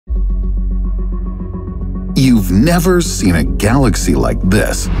You've never seen a galaxy like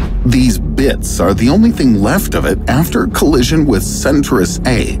this. These bits are the only thing left of it after a collision with Centaurus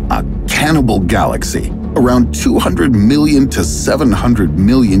A, a cannibal galaxy. Around 200 million to 700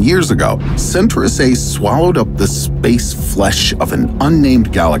 million years ago, Centaurus A swallowed up the space flesh of an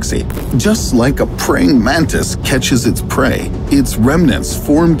unnamed galaxy. Just like a praying mantis catches its prey, its remnants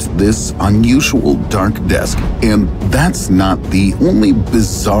formed this unusual dark disk. And that's not the only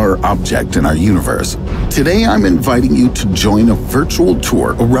bizarre object in our universe. Today I'm inviting you to join a virtual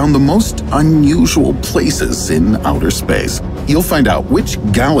tour around the most unusual places in outer space. You'll find out which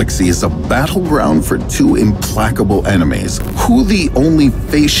galaxy is a battleground for two implacable enemies, who the only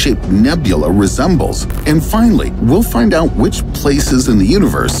face-shaped nebula resembles, and finally, we'll find out which places in the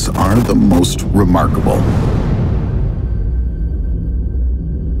universe are the most remarkable.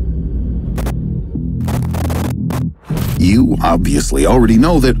 You obviously already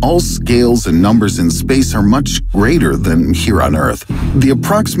know that all scales and numbers in space are much greater than here on Earth. The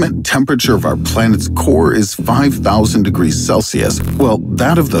approximate temperature of our planet's core is 5,000 degrees Celsius, while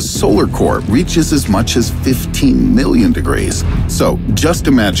that of the solar core reaches as much as 15 million degrees. So just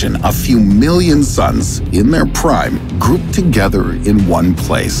imagine a few million suns in their prime grouped together in one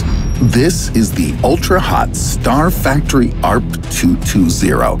place. This is the ultra-hot Star Factory ARP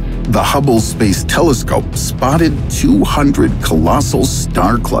 220. The Hubble Space Telescope spotted 200 colossal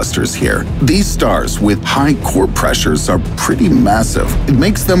star clusters here. These stars with high core pressures are pretty massive. It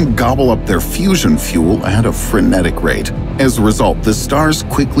makes them gobble up their fusion fuel at a frenetic rate. As a result, the stars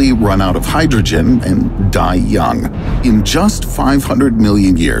quickly run out of hydrogen and die young. In just 500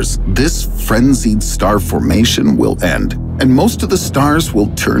 million years, this frenzied star formation will end, and most of the stars will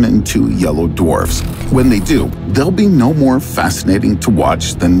turn into yellow dwarfs. When they do, they'll be no more fascinating to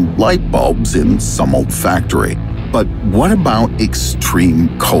watch than light bulbs in some old factory. But what about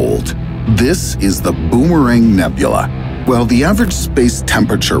extreme cold? This is the Boomerang Nebula. While the average space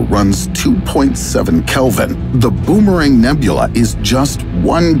temperature runs 2.7 Kelvin, the Boomerang Nebula is just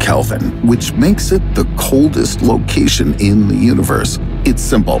 1 Kelvin, which makes it the coldest location in the universe. It's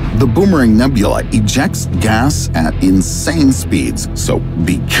simple. The Boomerang Nebula ejects gas at insane speeds, so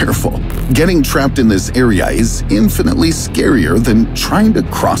be careful. Getting trapped in this area is infinitely scarier than trying to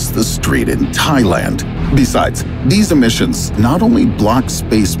cross the street in Thailand. Besides, these emissions not only block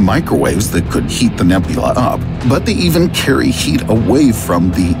space microwaves that could heat the nebula up, but they even carry heat away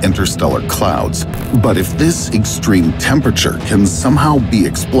from the interstellar clouds. But if this extreme temperature can somehow be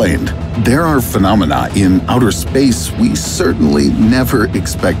explained, there are phenomena in outer space we certainly never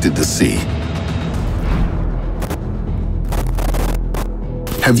expected to see.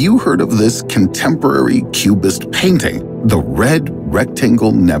 Have you heard of this contemporary cubist painting, the Red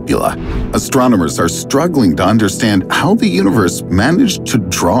Rectangle Nebula? Astronomers are struggling to understand how the universe managed to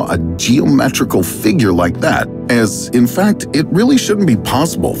draw a geometrical figure like that, as in fact it really shouldn't be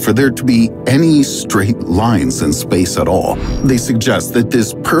possible for there to be any straight lines in space at all. They suggest that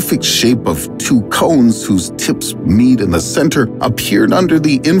this perfect shape of two cones whose tips meet in the center appeared under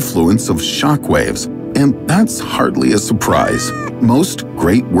the influence of shock waves. And that's hardly a surprise. Most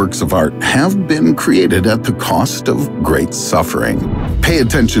great works of art have been created at the cost of great suffering. Pay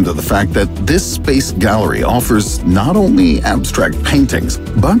attention to the fact that this space gallery offers not only abstract paintings,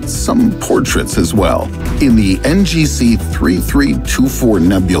 but some portraits as well. In the NGC 3324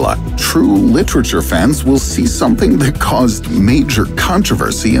 Nebula, true literature fans will see something that caused major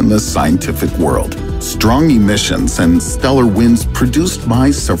controversy in the scientific world. Strong emissions and stellar winds produced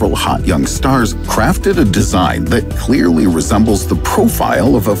by several hot young stars crafted a design that clearly resembles the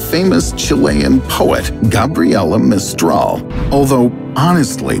profile of a famous Chilean poet, Gabriela Mistral. Although,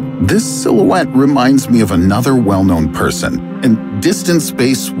 honestly, this silhouette reminds me of another well-known person, and distant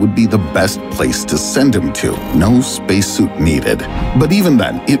space would be the best place to send him to. No spacesuit needed. But even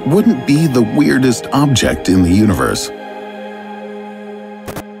then, it wouldn't be the weirdest object in the universe.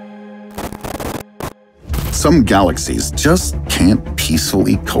 Some galaxies just can't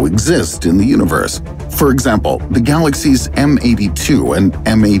peacefully coexist in the universe. For example, the galaxies M82 and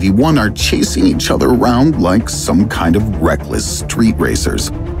M81 are chasing each other around like some kind of reckless street racers.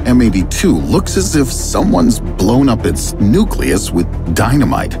 M82 looks as if someone's blown up its nucleus with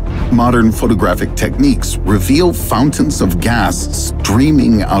dynamite. Modern photographic techniques reveal fountains of gas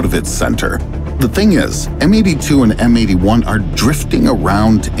streaming out of its center. The thing is, M82 and M81 are drifting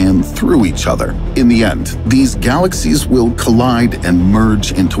around and through each other. In the end, these galaxies will collide and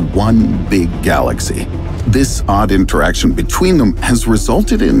merge into one big galaxy. This odd interaction between them has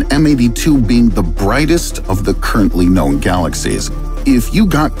resulted in M82 being the brightest of the currently known galaxies. If you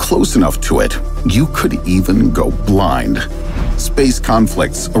got close enough to it, you could even go blind. Space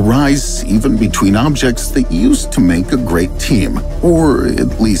conflicts arise even between objects that used to make a great team, or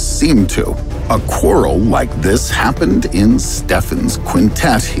at least seem to. A quarrel like this happened in STEPHAN'S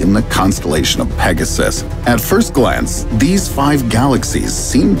quintet in the constellation of Pegasus. At first glance, these 5 galaxies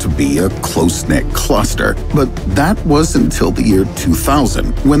seemed to be a close-knit cluster, but that was until the year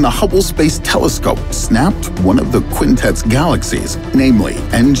 2000, when the Hubble Space Telescope snapped one of the quintet's galaxies, namely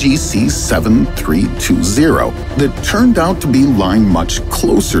NGC 7320, that turned out to be lying much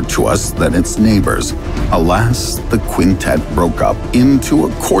closer to us than its neighbors. Alas, the quintet broke up into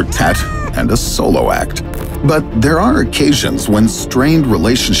a quartet and a solo act. But there are occasions when strained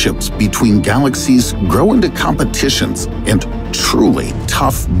relationships between galaxies grow into competitions and truly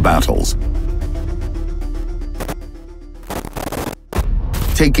tough battles.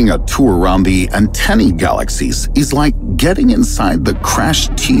 Taking a tour around the antennae galaxies is like getting inside the Crash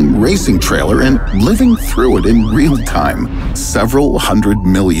Team racing trailer and living through it in real time. Several 100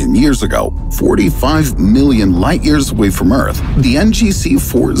 million years ago, 45 million light-years away from Earth, the NGC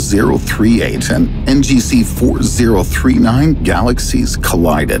 4038 and NGC 4039 galaxies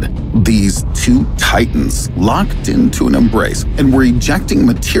collided. These 2 titans locked into an embrace and were ejecting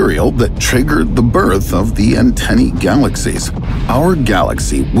material that triggered the birth of the antennae galaxies. Our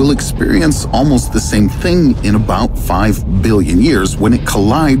galaxy will experience almost the same thing in about 5 billion years when it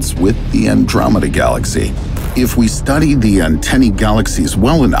collides with the Andromeda Galaxy. If we study the antennae galaxies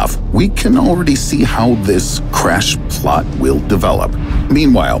well enough, we can already see how this crash plot will develop.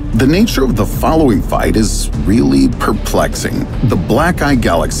 Meanwhile, the nature of the following fight is really perplexing. The Black Eye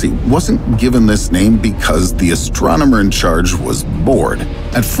Galaxy wasn't given this name because the astronomer in charge was bored.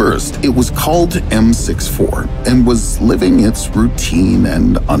 At first, it was called M64 and was living its routine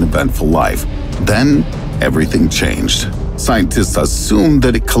and uneventful life. Then, everything changed. Scientists assumed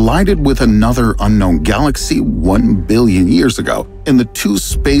that it collided with another unknown galaxy 1 billion years ago, and the 2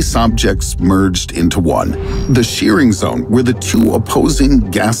 space objects merged into one. The shearing zone, where the 2 opposing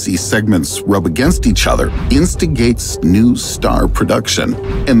gassy segments rub against each other, instigates new star production,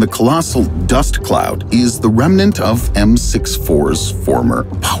 and the colossal dust cloud is the remnant of M64's former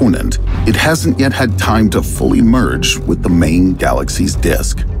opponent. It hasn't yet had time to fully merge with the main galaxy's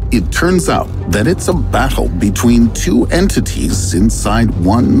disk. It turns out that it's a battle between 2 entities inside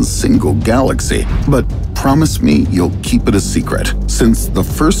one single galaxy. But promise me you'll keep it a secret, since the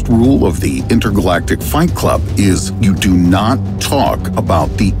first rule of the Intergalactic Fight Club is you do not talk about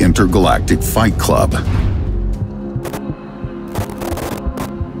the Intergalactic Fight Club.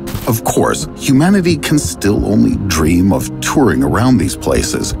 Of course, humanity can still only dream of touring around these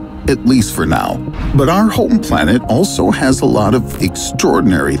places, at least for now. But our home planet also has a lot of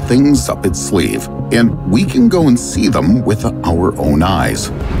extraordinary things up its sleeve, and we can go and see them with our own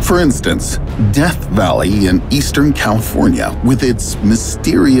eyes. For instance, Death Valley in Eastern California with its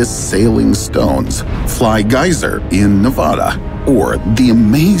mysterious sailing stones, Fly Geyser in Nevada, or the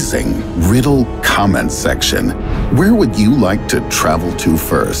amazing Ridddle comment section. Where would you like to travel to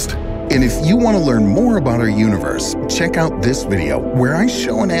first? And if you want to learn more about our universe, check out this video where I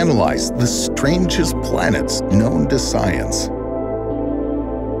show and analyze the strangest planets known to science.